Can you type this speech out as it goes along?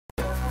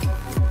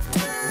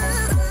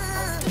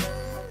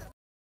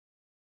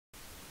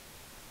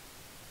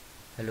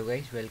Hello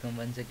guys, welcome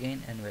once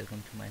again and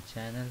welcome to my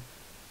channel.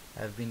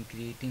 I've been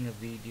creating a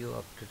video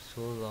after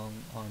so long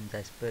on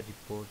Jasper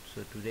report.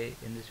 So today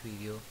in this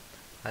video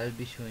I'll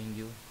be showing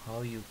you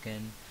how you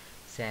can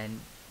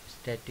send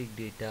static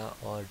data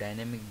or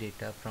dynamic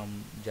data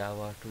from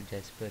Java to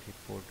Jasper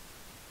report.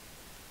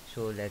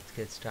 So let's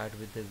get started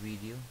with the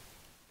video.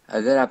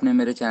 अगर आपने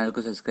मेरे channel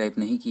को subscribe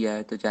नहीं किया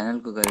है तो channel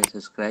को करें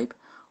सब्सक्राइब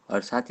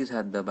और साथ ही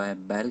साथ दबाएं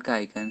बेल का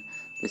आइकन,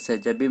 जिससे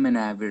जब भी मैं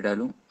नया वीडियो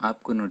डालूं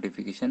आपको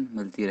नोटिफिकेशन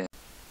मिलती रहे।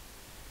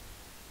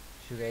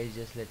 So guys,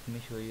 just let me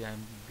show you.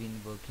 I've been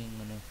working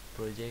on a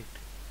project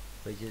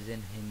which is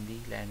in Hindi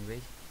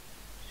language.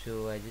 So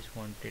I just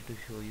wanted to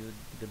show you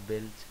the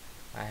builds.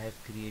 I have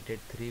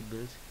created 3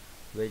 builds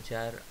which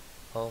are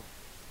of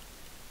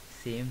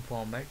same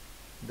format.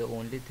 The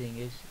only thing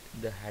is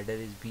the header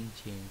is being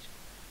changed.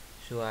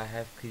 So I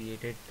have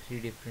created 3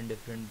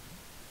 different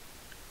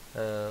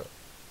uh,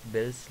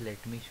 builds.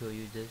 Let me show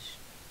you. Just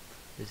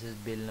this is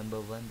build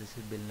number 1, this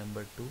is build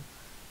number 2.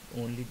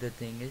 Only the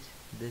thing is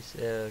this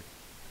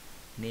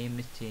name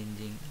is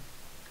changing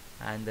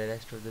and the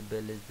rest of the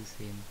bill is the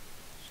same.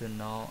 So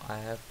now I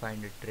have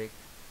find a trick,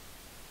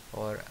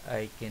 or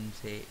I can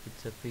say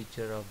it's a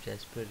feature of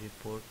Jasper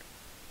report.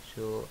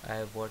 So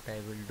what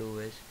I will do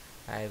is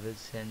I will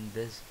send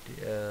this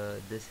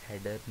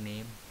header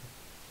name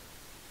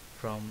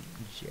from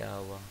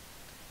Java,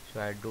 so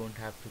I don't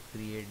have to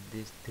create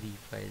these 3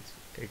 files.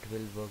 It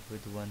will work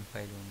with one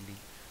file only.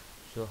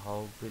 So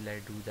how will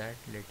I do that?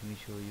 Let me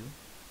show you.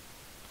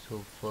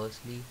 So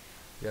firstly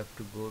you have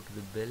to go to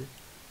the bill.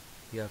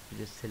 You have to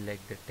just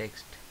select the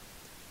text,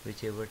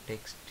 whichever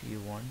text you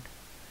want.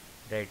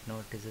 Right now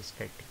it is a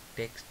static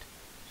text,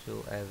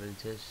 so I will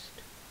just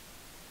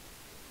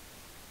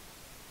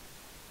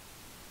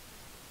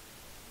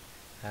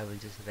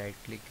right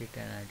click it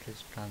and I'll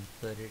just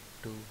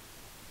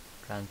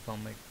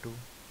transform it to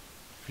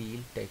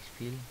field, text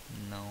field.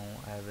 Now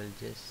I will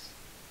just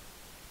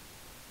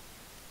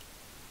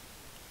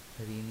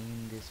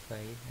rename this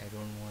file. I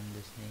don't want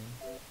this name.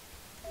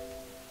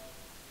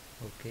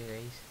 Okay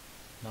guys,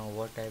 now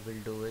what I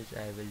will do is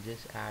I will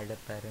just add a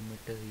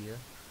parameter here.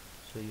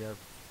 So you have,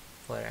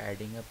 for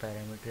adding a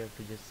parameter, you have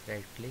to just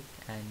right click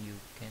and you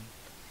can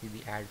see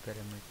the add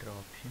parameter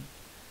option.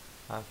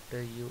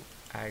 After you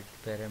add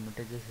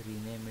parameter, just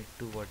rename it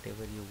to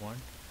whatever you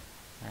want.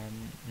 I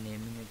am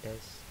naming it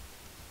as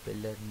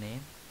pillar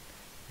name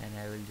and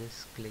I will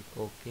just click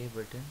OK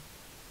button.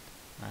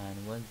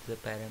 And once the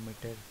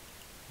parameter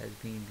has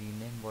been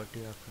renamed, what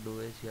you have to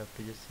do is you have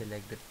to just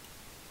select the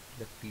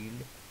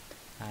field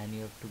and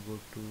you have to go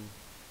to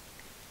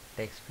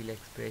text field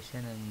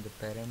expression, and the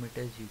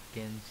parameters you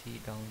can see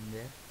down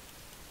there,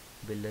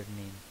 biller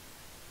name.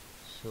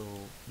 So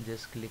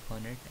just click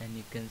on it and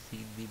you can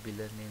see the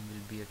biller name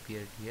will be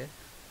appeared here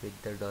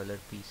with the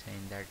 $P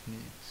sign. That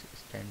means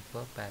stand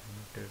for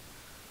parameter.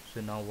 So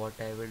now what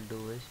I will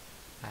do is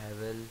I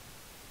will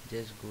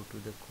just go to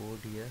the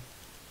code here,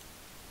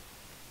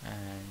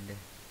 and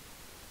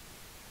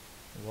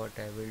what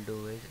I will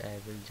do is I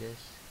will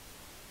just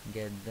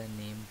get the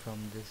name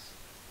from this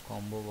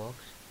combo box.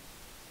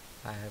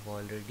 I have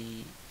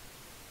already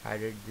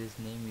added this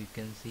name. You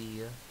can see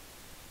here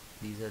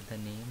these are the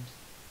names.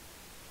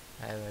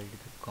 I have added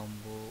the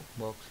combo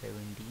box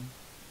 17.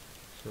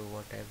 So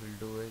what I will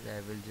do is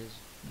I will just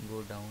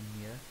go down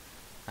here,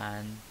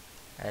 and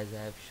as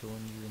I have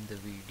shown you in the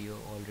video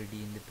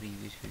already, in the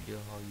previous video,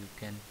 how you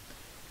can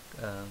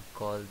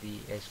call the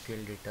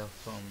SQL data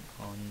from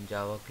on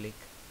Java click.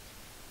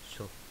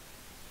 So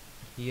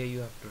here you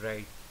have to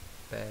write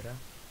para,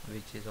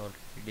 which is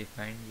already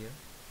defined here.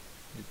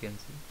 You can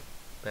see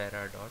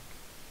para dot.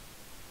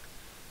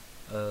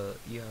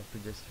 You have to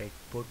just write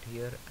put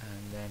here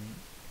and then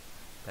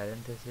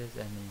parenthesis,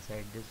 and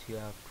inside this you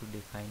have to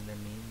define the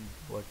name,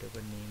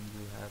 whatever name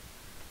you have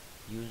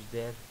used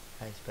there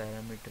as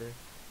parameter.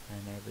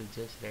 And I will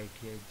just write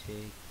here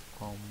j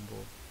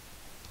combo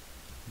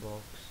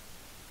box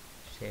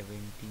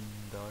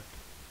 17 dot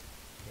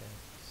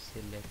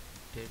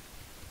selected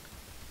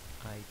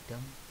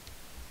item,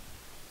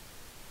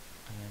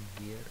 and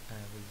here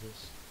I will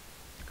just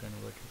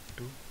convert it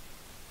to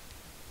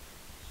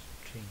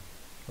string.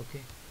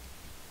 Okay,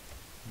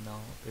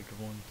 now it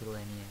won't throw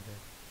any error.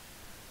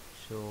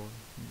 So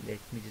let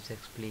me just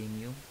explain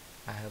you.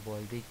 I have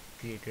already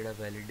created a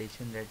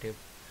validation that if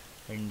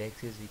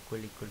index is equal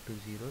to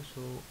 0,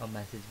 so a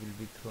message will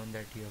be thrown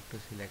that you have to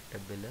select a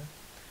biller.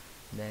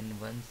 Then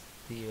once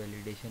the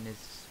validation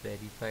is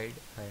verified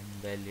and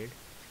valid,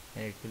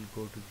 and it will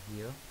go to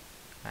here,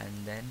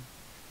 and then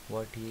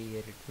what here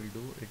it will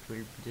do, it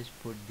will just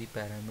put the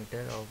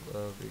parameter of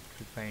it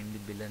will find the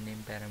biller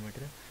name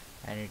parameter,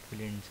 and it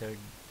will insert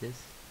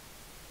this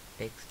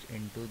text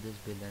into this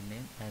biller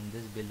name, and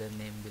this biller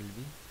name will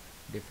be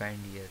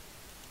defined here.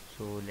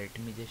 So let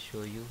me just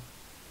show you,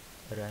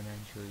 run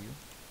and show you.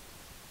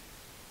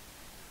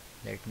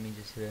 Let me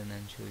just run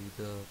and show you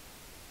the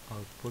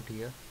output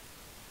here.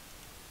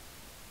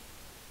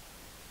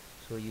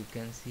 So you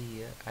can see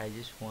here I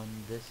just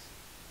want this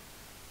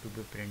to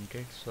be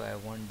printed, so I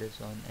want this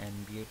on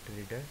NBA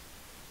trader,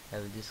 I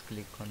will just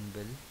click on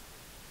bill.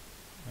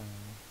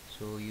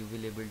 So you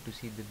will able to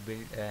see the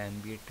bill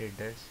MBA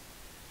traders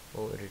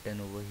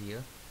written over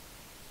here.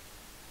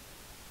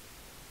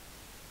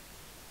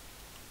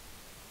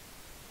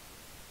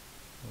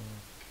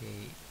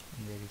 Okay,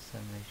 there is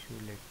some issue.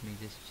 Let me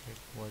just check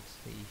what's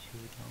the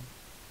issue now.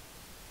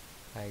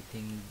 I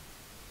think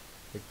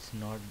it's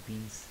not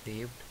being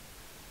saved,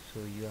 so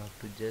you have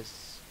to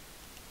just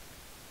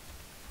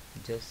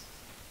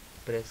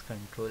press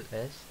Ctrl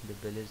S. The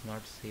bill is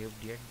not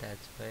saved yet,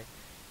 that's why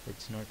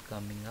it's not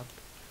coming up.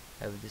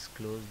 I will just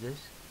close this,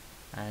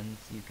 and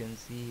you can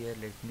see here,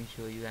 let me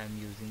show you, I'm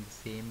using the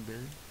same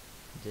bill,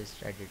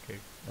 just edited.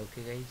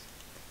 Okay guys,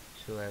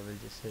 so I will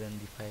just run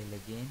the file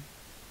again.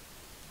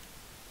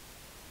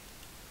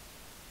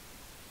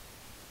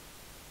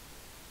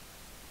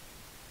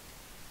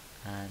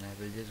 And I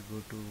will just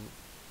go to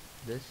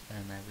this,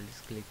 and I will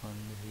just click on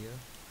here,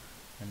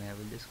 and I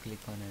will just click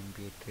on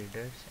MBA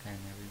traders, and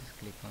I will just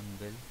click on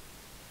bill,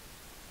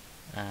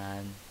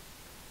 and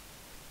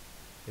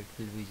it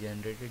will be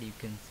generated. You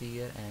can see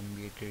here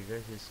MBA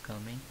traders is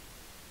coming,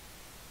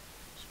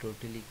 it's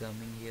totally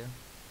coming here.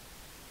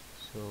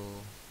 So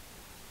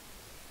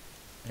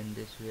in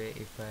this way,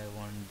 if I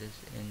want this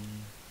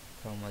in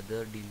from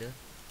other dealer,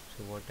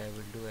 so what I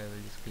will do, I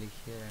will just click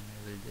here, and I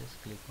will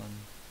just click on,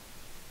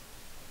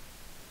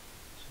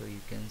 so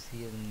you can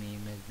see the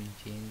name has been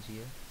changed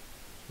here.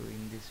 So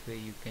in this way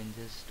you can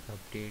just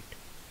update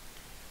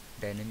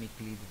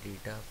dynamically the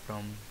data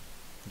from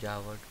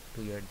Java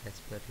to your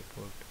Jasper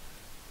report.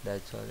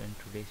 That's all in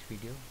today's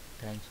video.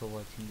 Thanks for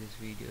watching this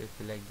video. If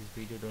you like this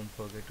video, don't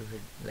forget to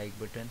hit like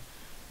button,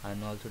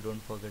 and also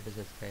don't forget to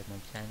subscribe my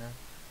channel.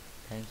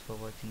 Thanks for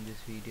watching this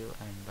video,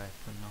 and bye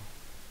for now.